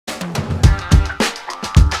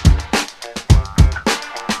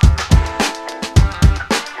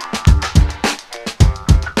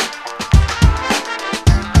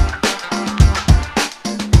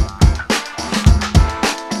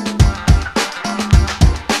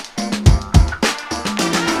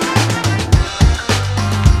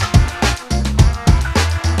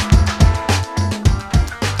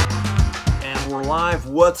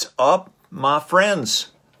up, my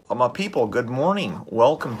friends, my people? Good morning.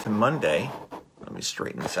 Welcome to Monday. Let me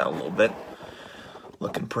straighten this out a little bit.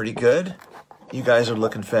 Looking pretty good. You guys are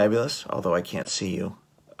looking fabulous, although I can't see you.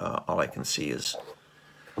 All I can see is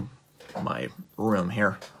my room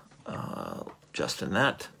here. Adjusting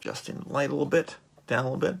the light a little bit, down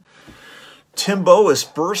a little bit. Timbo is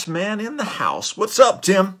first man in the house. What's up,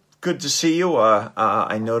 Tim? Good to see you.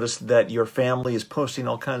 I noticed that your family is posting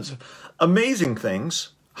all kinds of amazing things,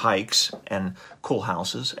 hikes and cool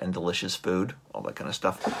houses and delicious food, all that kind of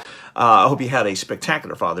stuff. I hope you had a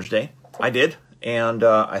spectacular Father's Day. I did, and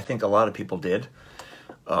I think a lot of people did.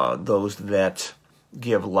 Those that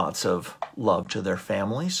give lots of love to their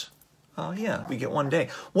families. Yeah, we get one day.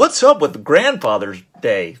 What's up with Grandfather's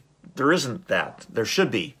Day? There isn't that. There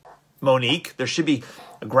should be. Monique, there should be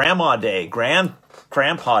a Grandma Day,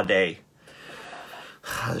 Grandpa Day.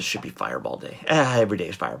 This should be Fireball Day. Every day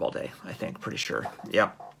is Fireball Day, I think, pretty sure.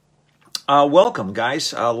 Yep. Welcome,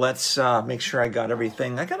 guys. Let's make sure I got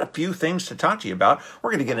everything. I got a few things to talk to you about.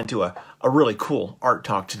 We're going to get into a really cool art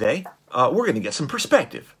talk today. We're going to get some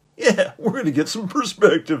perspective. Yeah, we're going to get some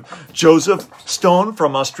perspective. Joseph Stone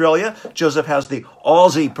from Australia. Joseph has the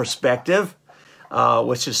Aussie perspective,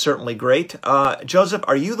 which is certainly great. Joseph,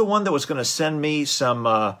 are you the one that was going to send me some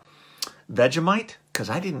Vegemite? Because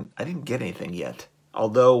I didn't get anything yet.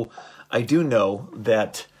 Although I do know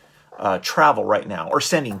that travel right now, or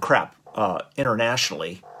sending crap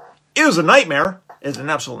internationally, is a nightmare. It's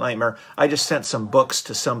an absolute nightmare. I just sent some books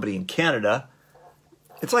to somebody in Canada.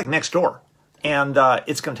 It's like next door. And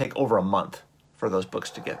it's going to take over a month for those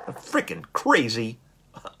books to get. Freaking crazy.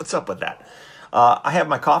 What's up with that? I have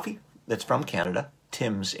my coffee that's from Canada.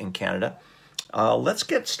 Tim's in Canada. Let's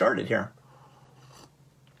get started here.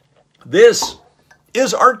 This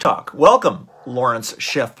is Art Talk. Welcome, Lawrence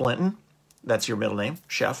Chef Flinton. That's your middle name,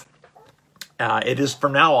 Chef. It is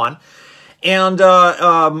from now on. And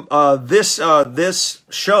this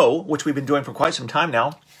show, which we've been doing for quite some time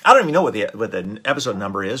now, I don't even know what the episode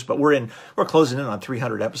number is, but we're closing in on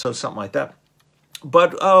 300 episodes, something like that.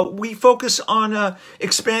 But we focus on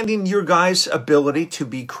expanding your guys' ability to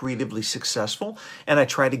be creatively successful, and I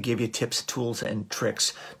try to give you tips, tools, and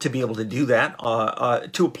tricks to be able to do that,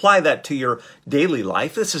 to apply that to your daily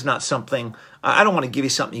life. This is not something, I don't want to give you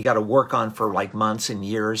something you got to work on for like months and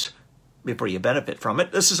years before you benefit from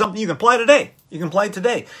it. This is something you can apply today. You can apply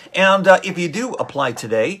today. And if you do apply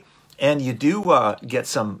today, and you do get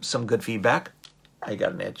some good feedback, I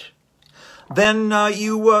got an itch, then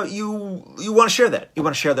you want to share that. You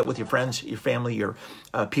want to share that with your friends, your family, your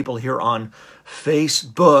people here on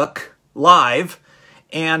Facebook Live.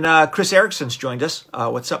 And Chris Erickson's joined us.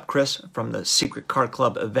 What's up, Chris, from the Secret Card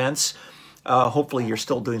Club events. Hopefully you're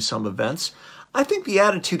still doing some events. I think the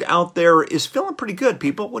attitude out there is feeling pretty good,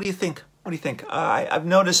 people. What do you think? What do you think? I've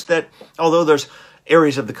noticed that although there's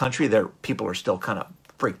areas of the country that people are still kind of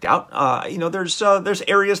freaked out, there's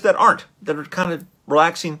areas that aren't, that are kind of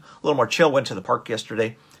relaxing, a little more chill. Went to the park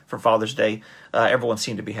yesterday for Father's Day. Everyone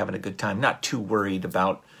seemed to be having a good time, not too worried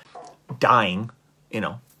about dying,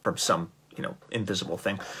 from some, invisible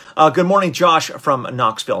thing. Good morning, Josh from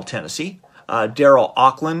Knoxville, Tennessee. Daryl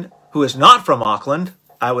Auckland, who is not from Auckland,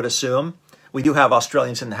 I would assume. We do have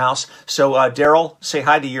Australians in the house. So, Daryl, say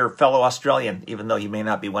hi to your fellow Australian, even though you may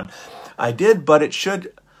not be one. I did, but it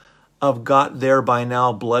should have got there by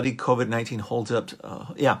now. Bloody COVID-19 holds up.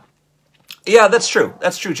 Yeah, that's true.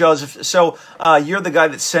 That's true, Joseph. So you're the guy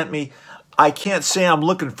that sent me. I can't say I'm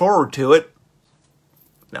looking forward to it.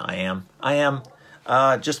 No, I am.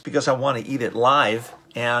 Just because I want to eat it live.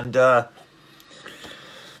 And the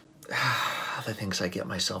things I get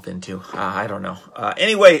myself into. I don't know.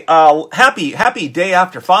 Anyway, happy day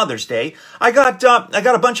after Father's Day. I got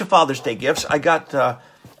a bunch of Father's Day gifts. I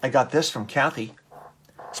got this from Kathy.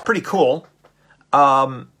 It's pretty cool.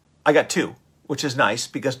 I got two, which is nice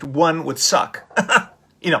because one would suck.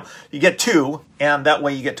 You get two, and that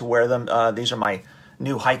way you get to wear them. These are my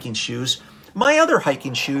new hiking shoes. My other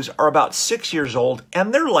hiking shoes are about 6 years old,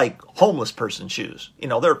 and they're like homeless person shoes.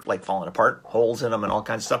 They're like falling apart, holes in them and all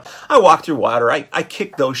kinds of stuff. I walk through water. I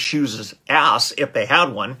kick those shoes' ass if they had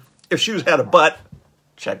one. If shoes had a butt,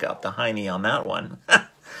 check out the hiney on that one.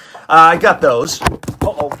 I got those.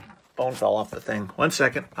 Uh-oh. Phone fell off the thing. 1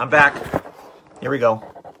 second. I'm back. Here we go.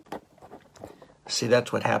 See,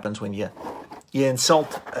 that's what happens when you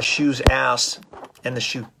insult a shoe's ass and the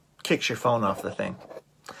shoe kicks your phone off the thing.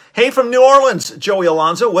 Hey, from New Orleans, Joey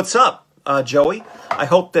Alonzo. What's up, Joey? I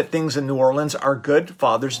hope that things in New Orleans are good.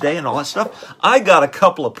 Father's Day and all that stuff. I got a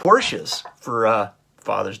couple of Porsches for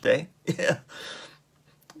Father's Day. Yeah.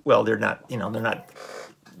 Well, they're not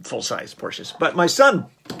full-size Porsches. But my son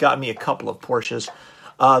got me a couple of Porsches.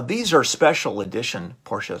 These are special edition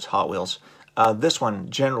Porsche's Hot Wheels. This one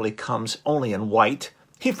generally comes only in white.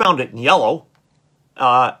 He found it in yellow.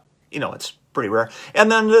 You know, it's pretty rare.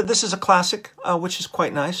 And then this is a classic, which is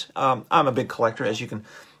quite nice. I'm a big collector, as you can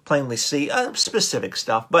plainly see. Specific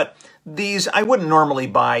stuff. But these, I wouldn't normally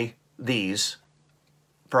buy these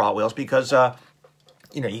for Hot Wheels because,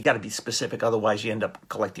 you know, you got to be specific. Otherwise, you end up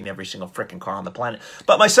collecting every single frickin' car on the planet.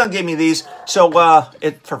 But my son gave me these so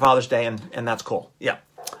for Father's Day, and that's cool. Yeah.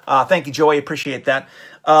 Thank you, Joey. Appreciate that.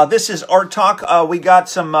 This is Art Talk. We got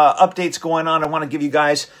some updates going on. I want to give you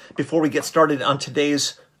guys, before we get started on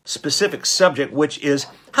today's specific subject, which is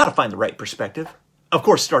how to find the right perspective. Of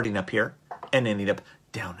course, starting up here and ending up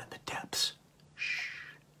down in the depths.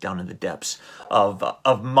 Down in the depths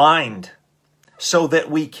of mind, so that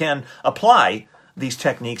we can apply these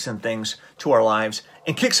techniques and things to our lives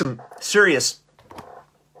and kick some serious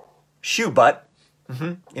shoe butt.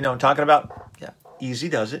 You know what I'm talking about? Yeah. Easy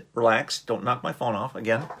does it. Relax. Don't knock my phone off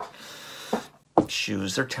again.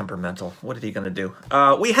 Shoes, they're temperamental. What are you going to do?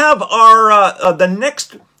 We have our the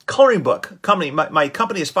next coloring book company. My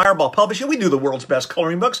company is Fireball Publishing. We do the world's best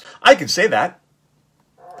coloring books. I can say that.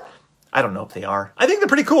 I don't know if they are. I think they're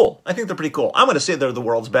pretty cool. I think they're pretty cool. I'm going to say they're the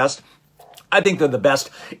world's best. I think they're the best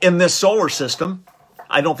in this solar system.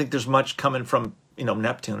 I don't think there's much coming from, you know,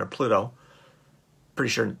 Neptune or Pluto. Pretty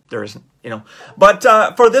sure there isn't, you know. But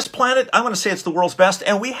for this planet, I'm going to say it's the world's best.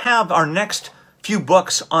 And we have our next few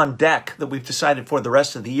books on deck that we've decided for the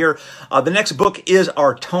rest of the year. The next book is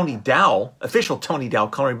our Tony Dow, official Tony Dow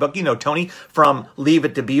coloring book. You know Tony from Leave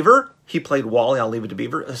It to Beaver. He played Wally on Leave It to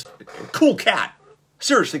Beaver. Cool cat.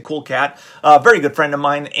 Seriously cool cat. Very good friend of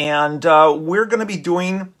mine. And we're going to be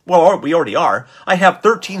doing, well, we already are. I have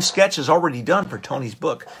 13 sketches already done for Tony's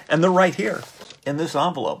book. And they're right here in this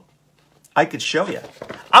envelope. I could show you.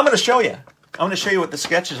 I'm going to show you. I'm going to show you what the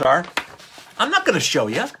sketches are. I'm not going to show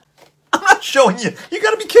you. I'm not showing you. You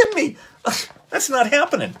got to be kidding me. That's not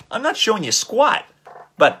happening. I'm not showing you squat.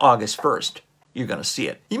 But August 1st, you're going to see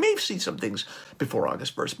it. You may see some things before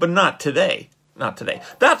August 1st, but not today. Not today.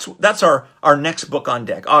 That's our next book on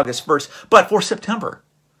deck, August 1st. But for September,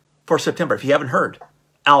 if you haven't heard,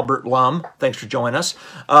 Albert Lum, thanks for joining us.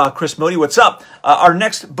 Chris Moody, what's up? Our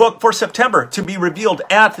next book for September to be revealed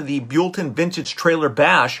at the Buellton Vintage Trailer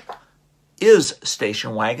Bash is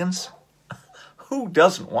Station Wagons. Who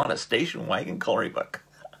doesn't want a station wagon coloring book?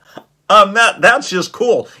 That's just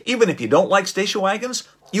cool. Even if you don't like station wagons,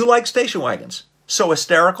 you like station wagons. So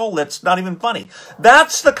hysterical, that's not even funny.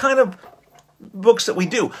 That's the kind of books that we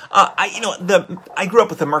do. I grew up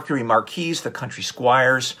with the Mercury Marquis, the Country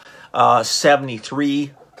Squires,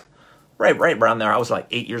 73. Right around there. I was like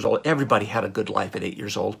 8 years old. Everybody had a good life at 8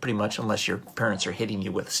 years old, pretty much, unless your parents are hitting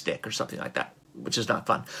you with a stick or something like that, which is not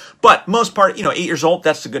fun. But most part, 8 years old,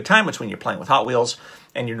 that's a good time. It's when you're playing with Hot Wheels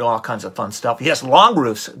and you know all kinds of fun stuff. Yes, long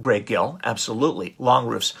roofs, Greg Gill. Absolutely, long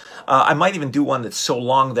roofs. I might even do one that's so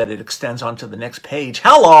long that it extends onto the next page.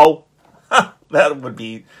 Hello! That would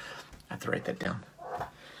be... I have to write that down.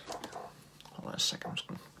 Hold on a second.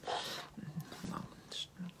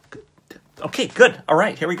 Okay, good. All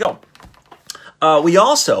right, here we go. We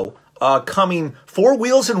also, coming for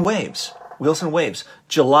Wheels and Waves,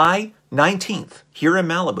 July 19th, here in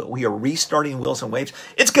Malibu. We are restarting Wheels and Waves.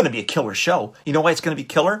 It's going to be a killer show. You know why it's going to be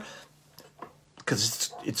killer?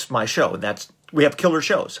 Because it's my show. We have killer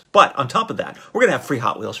shows. But on top of that, we're going to have free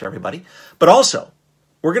Hot Wheels for everybody. But also,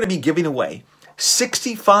 we're going to be giving away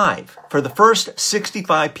 65 for the first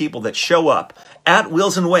 65 people that show up at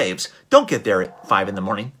Wheels and Waves. Don't get there at 5 in the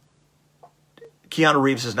morning. Keanu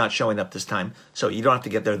Reeves is not showing up this time, so you don't have to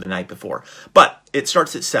get there the night before. But it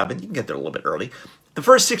starts at 7. You can get there a little bit early. The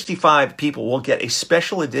first 65 people will get a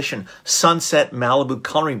special edition Sunset Malibu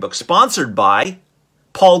coloring book sponsored by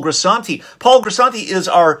Paul Grisanti. Paul Grisanti is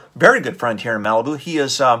our very good friend here in Malibu. He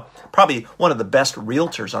is probably one of the best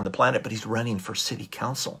realtors on the planet, but he's running for city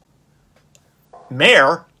council.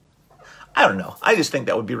 Mayor? I don't know. I just think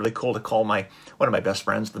that would be really cool to call one of my best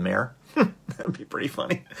friends the mayor. That would be pretty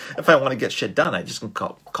funny. If I want to get shit done, I just can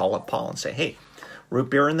call up Paul and say, hey, root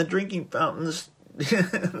beer in the drinking fountains.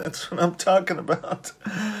 That's what I'm talking about.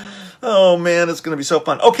 Oh, man, it's going to be so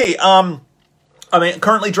fun. Okay, I'm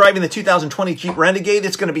currently driving the 2020 Jeep Renegade.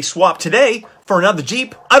 It's going to be swapped today for another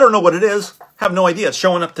Jeep. I don't know what it is. Have no idea. It's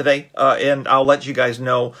showing up today, and I'll let you guys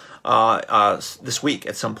know this week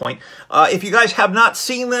at some point. If you guys have not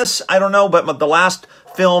seen this, I don't know, but the last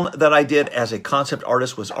film that I did as a concept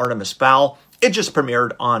artist was Artemis Fowl. It just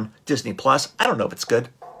premiered on Disney+. I don't know if it's good.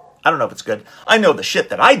 I know the shit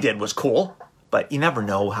that I did was cool, but you never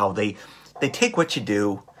know how they take what you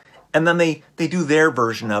do, and then they do their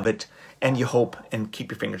version of it, and you hope and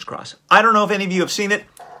keep your fingers crossed. I don't know if any of you have seen it.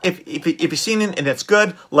 if you've seen it and it's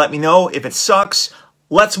good, let me know. If it sucks,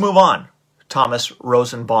 let's move on. Thomas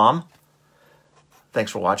Rosenbaum.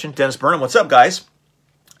 Thanks for watching. Dennis Burnham, what's up, guys?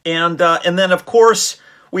 And then, of course,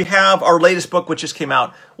 we have our latest book, which just came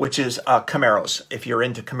out, which is Camaros. If you're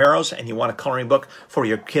into Camaros and you want a coloring book for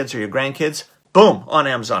your kids or your grandkids, boom, on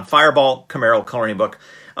Amazon. Fireball Camaro coloring book.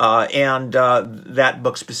 That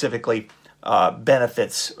book specifically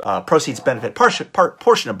benefits, proceeds benefit,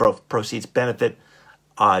 portion of both proceeds benefit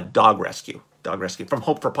dog rescue from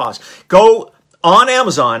Hope for Paws. Go on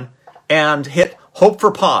Amazon and hit Hope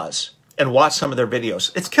for Paws and watch some of their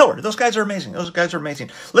videos. It's killer. Those guys are amazing. Those guys are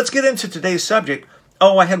amazing. Let's get into today's subject.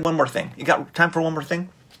 Oh, I had one more thing. You got time for one more thing?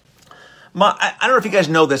 I don't know if you guys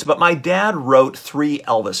know this, but my dad wrote 3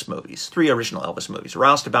 Elvis movies, 3 original Elvis movies,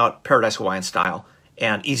 Roustabout, Paradise Hawaiian Style,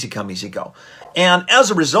 and Easy Come, Easy Go. And as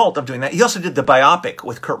a result of doing that, he also did the biopic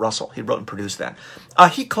with Kurt Russell. He wrote and produced that.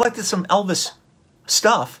 He collected some Elvis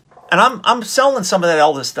stuff, and I'm selling some of that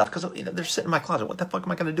Elvis stuff because they're sitting in my closet. What the fuck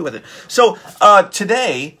am I going to do with it? So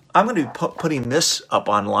today, I'm going to be putting this up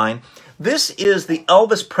online. This is the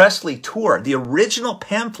Elvis Presley tour, the original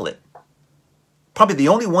pamphlet, probably the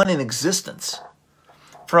only one in existence,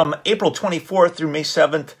 from April 24th through May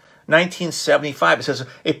 7th, 1975. It says,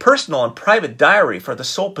 a personal and private diary for the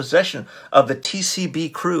sole possession of the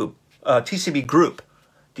TCB group.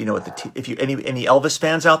 Do you know what any Elvis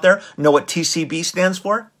fans out there know what TCB stands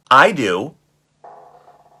for? I do.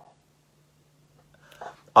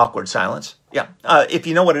 Awkward silence. Yeah. If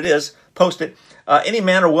you know what it is, post it. Any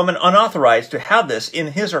man or woman unauthorized to have this in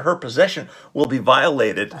his or her possession will be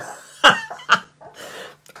violated. I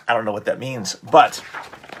don't know what that means, but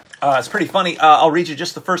it's pretty funny. I'll read you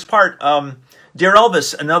just the first part. Dear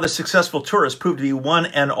Elvis, another successful tour has proved to be one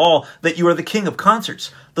and all that you are the king of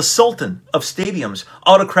concerts, the sultan of stadiums,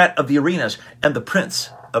 autocrat of the arenas, and the prince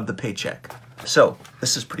of the paycheck. So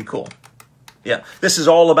this is pretty cool. Yeah, this is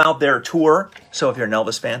all about their tour. So if you're an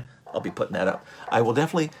Elvis fan, I'll be putting that up. I will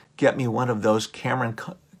definitely get me one of those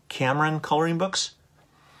Cameron coloring books.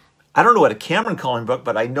 I don't know what a Cameron coloring book,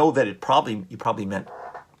 but I know that you probably meant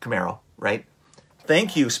Camaro, right?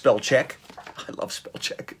 Thank you, spell check. I love spell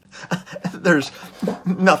check. There's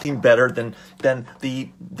nothing better than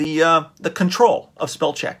the control of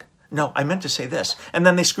spell check. No, I meant to say this, and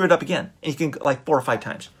then they screw it up again, and you can like 4 or 5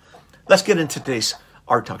 times. Let's get into today's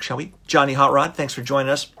art talk, shall we? Johnny Hot Rod, thanks for joining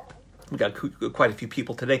us. We got quite a few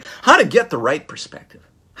people today. How to get the right perspective.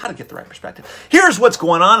 How to get the right perspective. Here's what's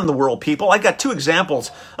going on in the world, people. I got 2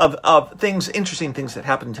 examples of things, interesting things that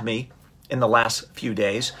happened to me in the last few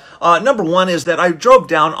days. Number one is that I drove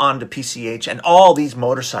down onto PCH and all these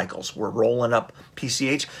motorcycles were rolling up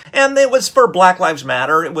PCH, and it was for Black Lives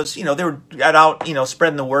Matter. It was, they were out,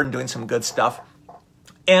 spreading the word and doing some good stuff.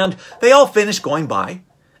 And they all finished going by.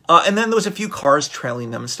 And then there was a few cars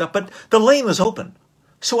trailing them and stuff, but the lane was open.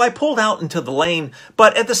 So I pulled out into the lane,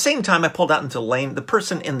 but at the same time I pulled out into the lane, the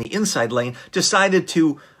person in the inside lane decided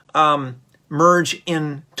to merge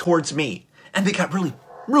in towards me. And they got really,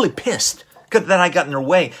 really pissed that I got in their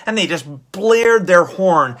way. And they just blared their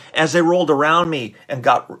horn as they rolled around me and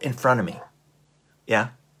got in front of me. Yeah,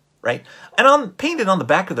 right? And painted on the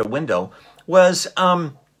back of their window was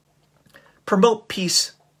promote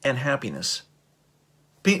peace and happiness.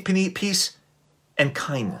 Peace and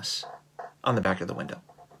kindness on the back of the window.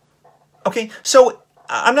 Okay, so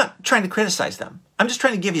I'm not trying to criticize them. I'm just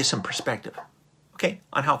trying to give you some perspective, okay,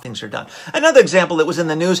 on how things are done. Another example that was in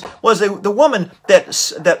the news was the woman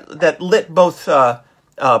that lit both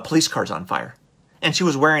police cars on fire, and she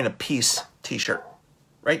was wearing a peace T-shirt.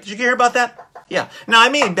 Right? Did you hear about that? Yeah. Now, I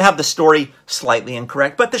may have the story slightly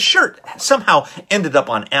incorrect, but the shirt somehow ended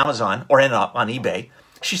up on Amazon or ended up on eBay.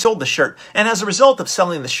 She sold the shirt, and as a result of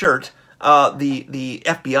selling the shirt, the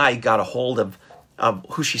FBI got a hold of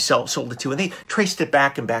who she sold it to, and they traced it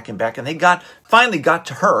back and back and back, and they finally got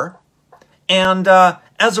to her. And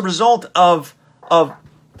as a result of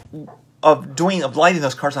lighting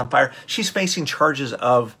those cars on fire, she's facing charges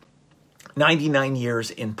of 99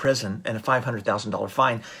 years in prison and a $500,000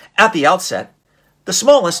 fine at the outset. The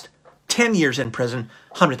smallest, 10 years in prison,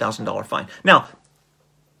 $100,000 fine. Now,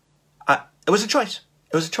 it was a choice.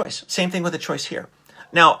 It was a choice. Same thing with a choice here.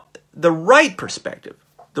 Now, the right perspective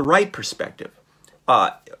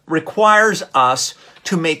requires us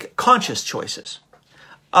to make conscious choices.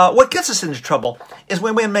 What gets us into trouble is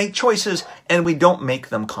when we make choices and we don't make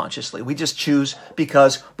them consciously. We just choose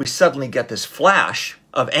because we suddenly get this flash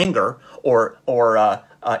of anger or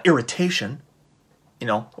irritation,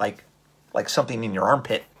 like something in your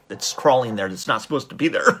armpit that's crawling there that's not supposed to be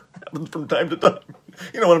there from time to time.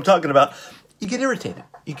 You know what I'm talking about. You get irritated.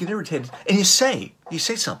 You get irritated, and you say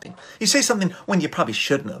something. You say something when you probably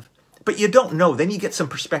shouldn't have, but you don't know. Then you get some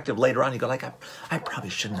perspective later on. You go like, I probably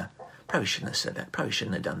shouldn't have said that. Probably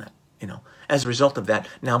shouldn't have done that. You know, as a result of that,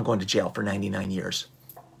 now I'm going to jail for 99 years.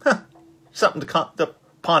 Huh. Something to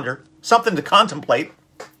ponder, something to contemplate.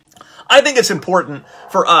 I think it's important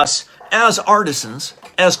for us as artisans,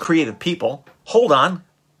 as creative people, hold on,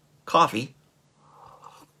 coffee,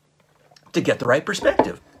 to get the right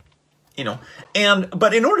perspective. You know,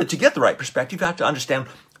 but in order to get the right perspective, you have to understand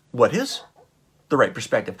what is the right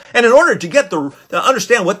perspective. And in order to get to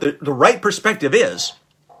understand what the right perspective is,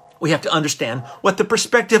 we have to understand what the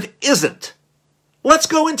perspective isn't. Let's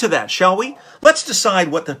go into that, shall we? Let's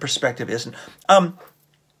decide what the perspective isn't.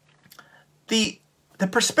 The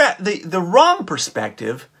wrong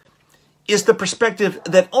perspective is the perspective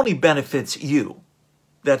that only benefits you.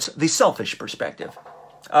 That's the selfish perspective.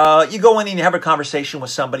 You go in and you have a conversation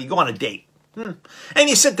with somebody, you go on a date, and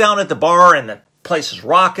you sit down at the bar and the place is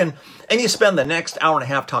rocking, and you spend the next hour and a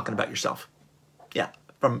half talking about yourself. Yeah,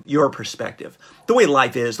 from your perspective. The way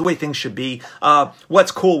life is, the way things should be,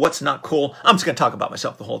 what's cool, what's not cool. I'm just going to talk about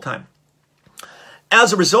myself the whole time.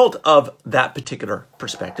 As a result of that particular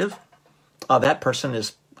perspective, that person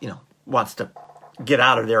wants to get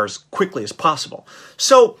out of there as quickly as possible.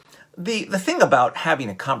 So the thing about having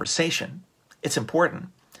a conversation, it's important.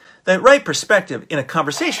 The right perspective in a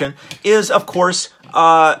conversation is, of course,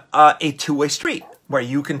 a two-way street where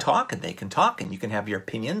you can talk and they can talk and you can have your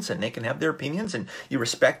opinions and they can have their opinions and you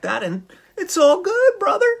respect that and it's all good,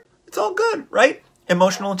 brother. It's all good, right?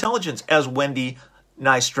 Emotional intelligence, as Wendy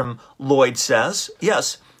Nystrom Lloyd says.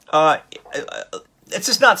 Yes, it's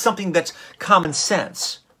just not something that's common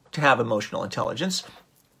sense to have emotional intelligence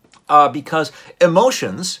because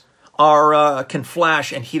emotions can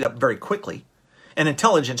flash and heat up very quickly. And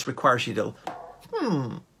intelligence requires you to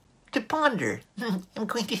ponder. I'm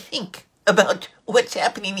going to think about what's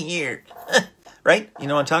happening here. Right? You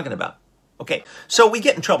know what I'm talking about. Okay, so we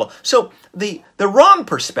get in trouble. So the wrong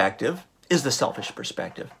perspective is the selfish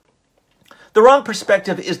perspective. The wrong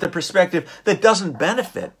perspective is the perspective that doesn't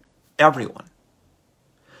benefit everyone.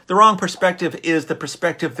 The wrong perspective is the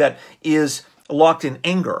perspective that is locked in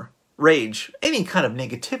anger, rage, any kind of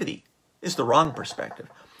negativity is the wrong perspective.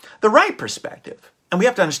 The right perspective, and we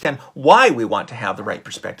have to understand why we want to have the right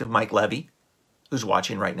perspective. Mike Levy, who's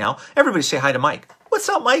watching right now. Everybody say hi to Mike. What's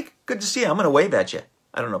up, Mike? Good to see you. I'm going to wave at you.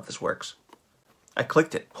 I don't know if this works. I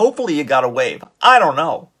clicked it. Hopefully you got a wave. I don't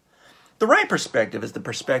know. The right perspective is the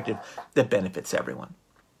perspective that benefits everyone.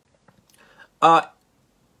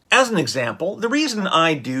 As an example, the reason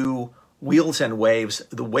I do Wheels and Waves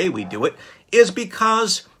the way we do it is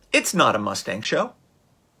because it's not a Mustang show.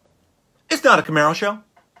 It's not a Camaro show.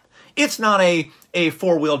 It's not a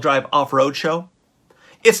four-wheel drive off-road show.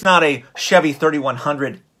 It's not a Chevy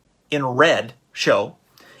 3100 in red show.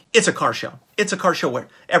 It's a car show. It's a car show where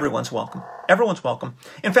everyone's welcome. Everyone's welcome.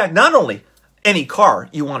 In fact, not only any car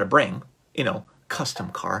you want to bring, custom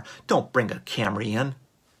car. Don't bring a Camry in,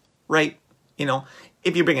 right?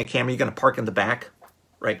 If you bring a Camry, you're going to park in the back,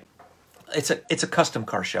 right? It's a custom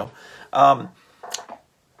car show. I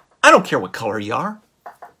don't care what color you are.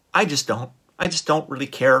 I just don't. I just don't really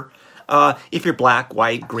care if you're black,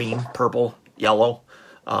 white, green, purple, yellow,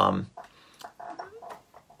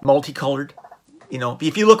 multicolored.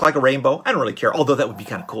 If you look like a rainbow, I don't really care. Although that would be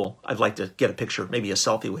kind of cool. I'd like to get a picture, maybe a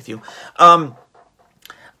selfie with you. I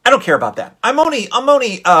don't care about that. I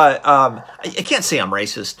can't say I'm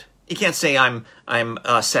racist. You can't say I'm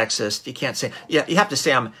sexist. You can't say, you have to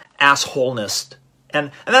say I'm assholenist.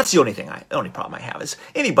 And that's the only problem I have is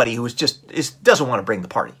anybody who doesn't want to bring the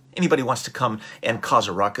party. Anybody wants to come and cause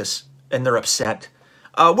a ruckus and they're upset.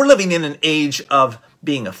 We're living in an age of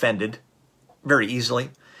being offended very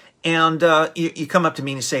easily. And you come up to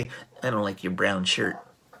me and you say, I don't like your brown shirt.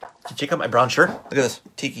 Did you check out my brown shirt? Look at this,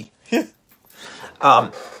 tiki.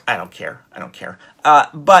 I don't care.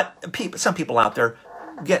 But some people out there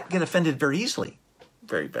get offended very easily,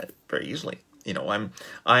 very easily.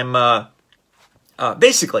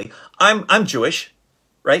 Basically, I'm Jewish,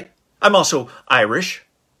 right? I'm also Irish.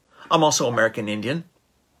 I'm also American Indian.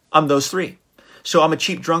 I'm those three. So I'm a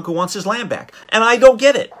cheap drunk who wants his land back, and I don't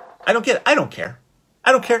get it. I don't care.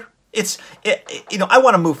 I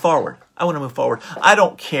want to move forward. I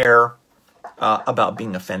don't care about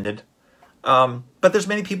being offended. But there's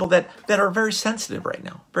many people that are very sensitive right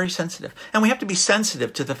now, very sensitive. And we have to be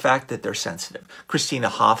sensitive to the fact that they're sensitive. Christina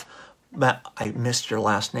Hoff, I missed your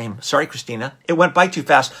last name. Sorry, Christina. It went by too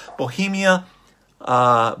fast. Bohemian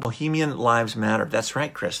Lives Matter. That's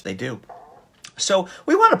right, Chris, they do. So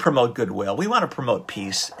we want to promote goodwill. We want to promote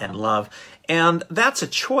peace and love. And that's a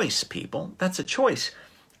choice, people. That's a choice.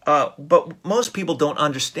 But most people don't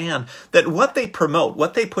understand that what they promote,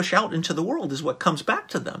 what they push out into the world is what comes back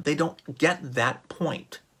to them. They don't get that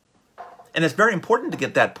point. And it's very important to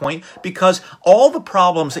get that point because all the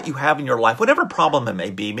problems that you have in your life, whatever problem it may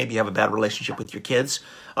be, maybe you have a bad relationship with your kids,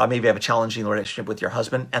 maybe you have a challenging relationship with your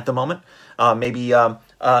husband at the moment, maybe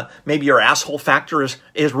your asshole factor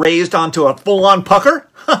is raised onto a full-on pucker,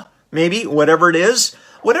 maybe whatever it is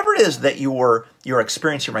that you're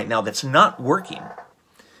experiencing right now that's not working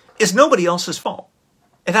is nobody else's fault.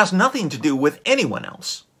 It has nothing to do with anyone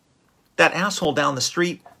else. That asshole down the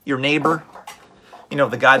street, your neighbor,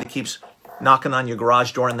 the guy that keeps knocking on your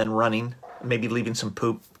garage door and then running, maybe leaving some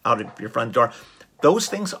poop out of your front door. Those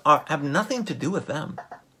things have nothing to do with them.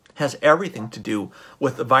 It has everything to do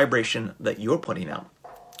with the vibration that you're putting out.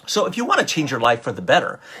 So if you want to change your life for the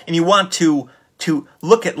better, and you want to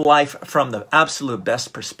look at life from the absolute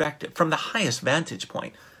best perspective, from the highest vantage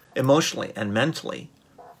point, emotionally and mentally,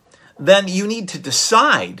 then you need to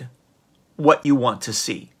decide what you want to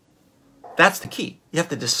see. That's the key. You have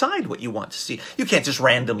to decide what you want to see. You can't just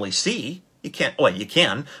randomly see. You can't, well, you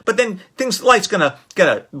can, but then life's gonna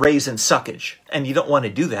raise in suckage, and you don't want to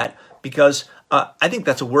do that because I think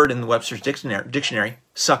that's a word in the Webster's dictionary,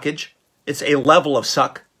 suckage. It's a level of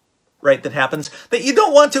suck, right, that happens that you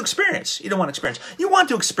don't want to experience. You don't want to experience. You want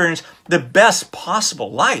to experience the best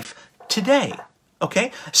possible life today,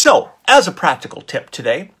 okay? So, as a practical tip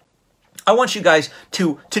today, I want you guys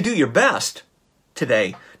to do your best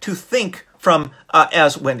today to think from,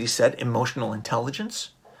 as Wendy said, emotional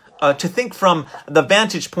intelligence, to think from the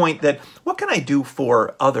vantage point that, what can I do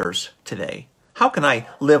for others today? How can I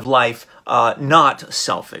live life not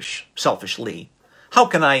selfishly? How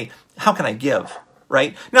can I give,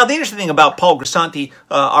 right? Now, the interesting thing about Paul Grisanti,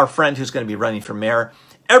 our friend who's going to be running for mayor,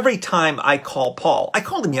 every time I call Paul, I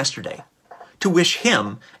called him yesterday to wish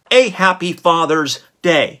him a happy Father's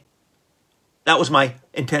Day. That was my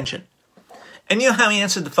intention. And you know how he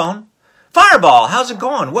answered the phone? Fireball, how's it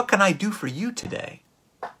going? What can I do for you today?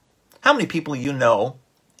 How many people you know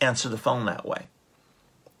answer the phone that way?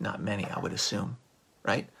 Not many, I would assume,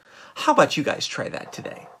 right? How about you guys try that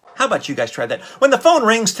today? How about you guys try that? When the phone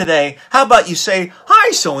rings today, how about you say,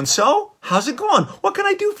 hi, so-and-so, how's it going? What can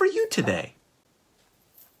I do for you today?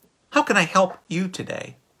 How can I help you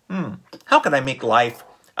today? How can I make life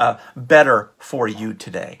better for you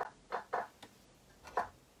today?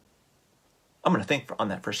 I'm going to think on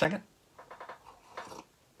that for a second.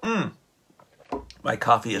 My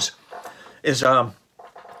coffee is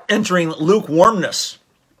entering lukewarmness.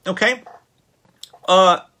 Okay?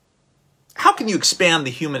 How can you expand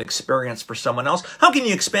the human experience for someone else? How can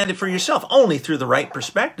you expand it for yourself? Only through the right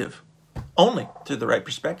perspective. Only through the right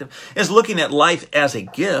perspective. Is looking at life as a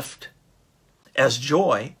gift, as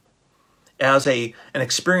joy, as an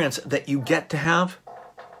experience that you get to have,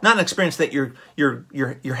 not an experience that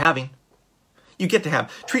you're having. You get to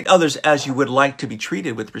have. Treat others as you would like to be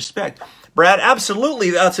treated with respect. Brad, absolutely,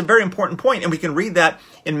 that's a very important point, and we can read that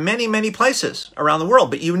in many, many places around the world.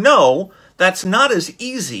 But you know that's not as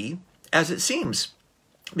easy as it seems,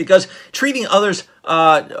 because treating others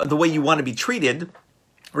the way you want to be treated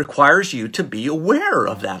requires you to be aware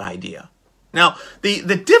of that idea. Now,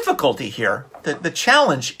 the difficulty here, the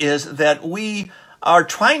challenge is that we are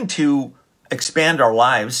trying to expand our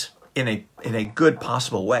lives in a good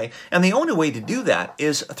possible way. And the only way to do that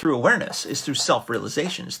is through awareness, is through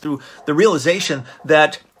self-realization, is through the realization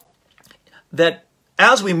that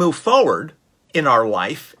as we move forward in our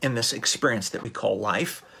life, in this experience that we call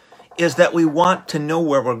life, is that we want to know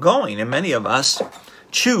where we're going. And many of us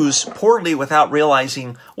choose poorly without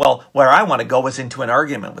realizing, well, where I want to go is into an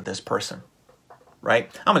argument with this person, right?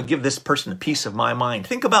 I'm going to give this person a piece of my mind.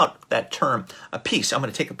 Think about that term, a piece. I'm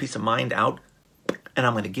going to take a piece of mind out, and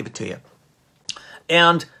I'm going to give it to you.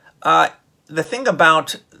 And the thing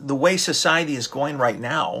about the way society is going right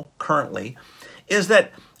now, currently, is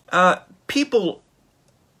that people,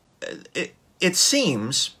 it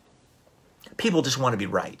seems, people just want to be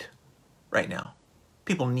right now.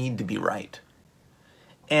 People need to be right.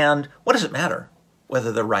 And what does it matter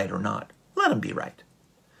whether they're right or not? Let them be right.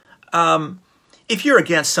 If you're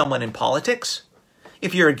against someone in politics,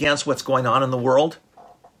 if you're against what's going on in the world,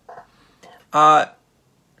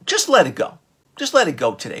 just let it go. Just let it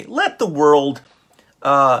go today. Let the world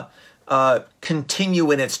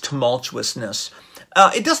continue in its tumultuousness.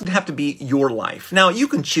 It doesn't have to be your life. Now, you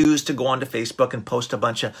can choose to go onto Facebook and post a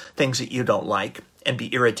bunch of things that you don't like and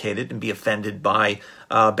be irritated and be offended by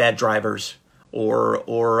bad drivers or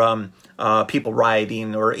people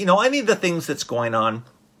rioting or, any of the things that's going on.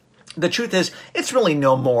 the truth is, it's really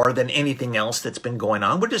no more than anything else that's been going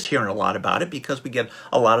on. We're just hearing a lot about it because we get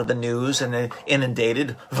a lot of the news and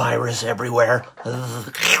inundated, virus everywhere.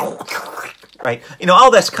 Right? You know,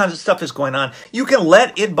 all this kind of stuff is going on. You can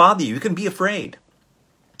let it bother you. You can be afraid.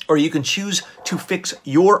 Or you can choose to fix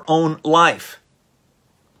your own life.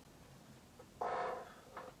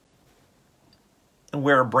 And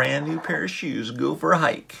wear a brand new pair of shoes. Go for a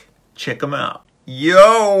hike. Check them out.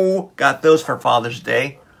 Yo! Got those for Father's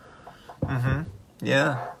Day.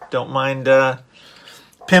 Yeah, don't mind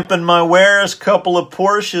pimping my wares. Couple of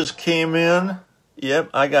Porsches came in.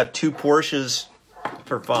 Yep, I got 2 Porsches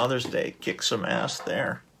for Father's Day. Kick some ass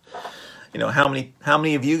there. You know, how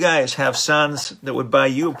many of you guys have sons that would buy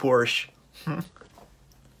you a Porsche?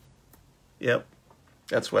 Yep,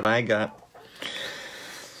 that's what I got.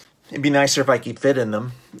 It'd be nicer if I could fit in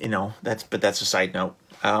them, you know. But that's a side note.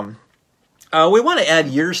 We want to add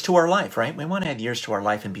years to our life, right? We want to add years to our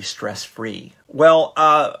life and be stress-free. Well,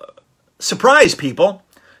 surprise, people.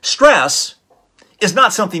 Stress is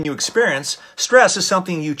not something you experience. Stress is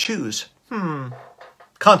something you choose.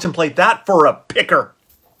 Contemplate that for a picker,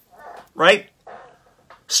 right?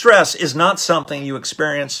 Stress is not something you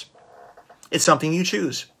experience. It's something you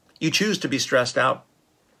choose. You choose to be stressed out.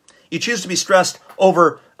 You choose to be stressed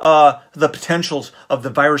over the potentials of the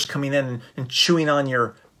virus coming in and chewing on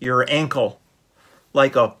your ankle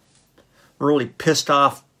like a really pissed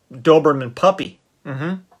off Doberman puppy.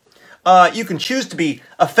 You can choose to be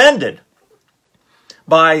offended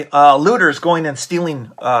by looters going and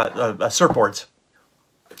stealing surfboards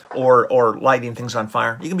or lighting things on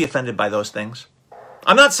fire. You can be offended by those things.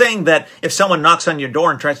 I'm not saying that if someone knocks on your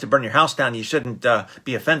door and tries to burn your house down, you shouldn't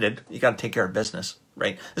be offended. You got to take care of business,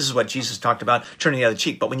 right? This is what Jesus talked about, turning the other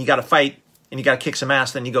cheek. But when you got to fight and you got to kick some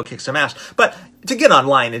ass, then you go kick some ass. But to get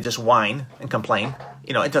online and just whine and complain,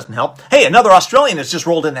 you know, it doesn't help. Hey, another Australian has just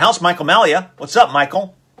rolled in the house, Michael Malia. What's up,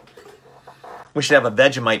 Michael? We should have a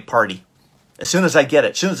Vegemite party as soon as I get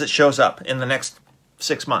it, as soon as it shows up in the next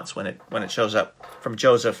 6 months when it shows up from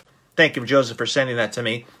Joseph. Thank you, Joseph, for sending that to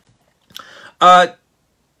me.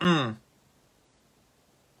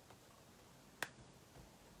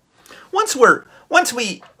 Once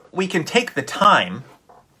we can take the time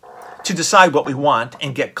to decide what we want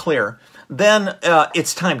and get clear, then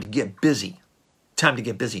it's time to get busy. Time to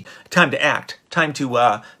get busy. Time to act. Time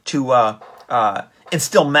to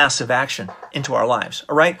instill massive action into our lives.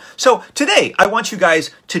 All right? So today, I want you guys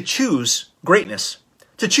to choose greatness,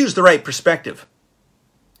 to choose the right perspective,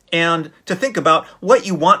 and to think about what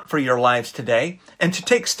you want for your lives today, and to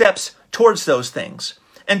take steps towards those things,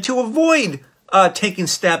 and to avoid taking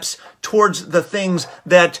steps towards the things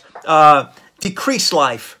that decrease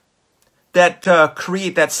life, that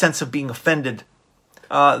create that sense of being offended,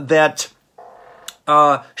 that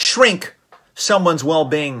shrink someone's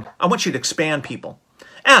well-being. I want you to expand people.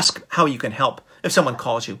 Ask how you can help if someone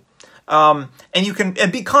calls you. And you can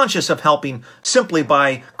be conscious of helping simply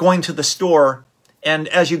by going to the store, and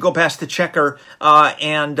as you go past the checker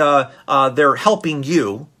and they're helping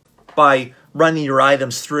you by running your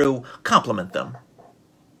items through, compliment them.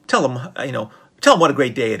 Tell them, tell them what a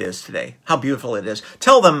great day it is today, how beautiful it is.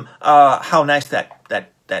 Tell them how nice that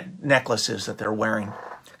necklace is that they're wearing.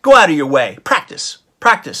 Go out of your way. Practice.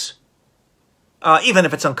 Practice. Even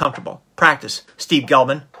if it's uncomfortable. Practice. Steve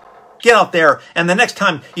Gelman. Get out there, and the next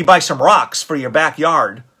time you buy some rocks for your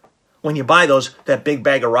backyard, when you buy that big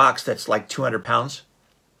bag of rocks that's like 200 pounds,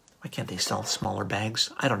 why can't they sell smaller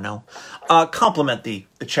bags? I don't know. Compliment the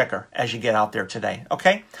checker as you get out there today,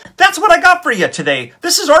 okay? That's what I got for you today.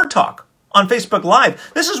 This is Art Talk on Facebook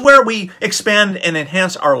Live. This is where we expand and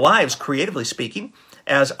enhance our lives, creatively speaking,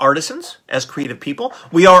 as artisans, as creative people.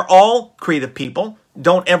 We are all creative people.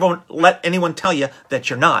 Don't ever let anyone tell you that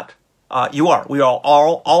you're not. You are. We are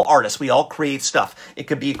all artists. We all create stuff. It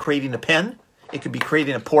could be creating a pen. It could be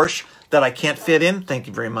creating a Porsche that I can't fit in. Thank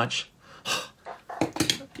you very much.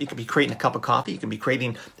 You could be creating a cup of coffee. You can be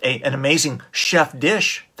creating an amazing chef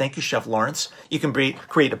dish. Thank you, Chef Lawrence. You can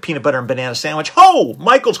create a peanut butter and banana sandwich. Oh,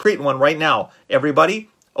 Michael's creating one right now. Everybody,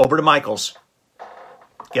 over to Michael's.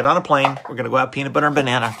 Get on a plane. We're going to go have peanut butter and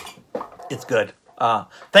banana. It's good.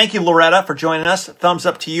 Thank you, Loretta, for joining us. Thumbs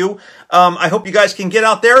up to you. I hope you guys can get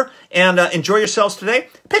out there and enjoy yourselves today.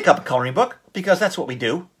 Pick up a coloring book, because that's what we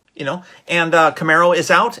do, you know. And Camaro is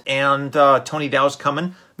out, and Tony Dow's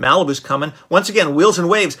coming. Malibu's coming. Once again, Wheels and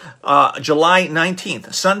Waves, July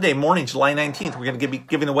 19th. Sunday morning, July 19th. We're going to be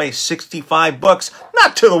giving away 65 books.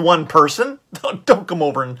 Not to the one person. Don't come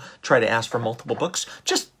over and try to ask for multiple books.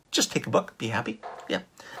 Just take a book. Be happy. Yeah.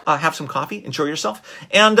 have some coffee, enjoy yourself.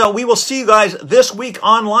 And we will see you guys this week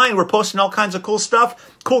online. We're posting all kinds of cool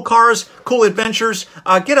stuff, cool cars, cool adventures.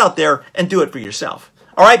 Get out there and do it for yourself.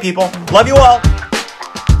 All right, people. Love you all.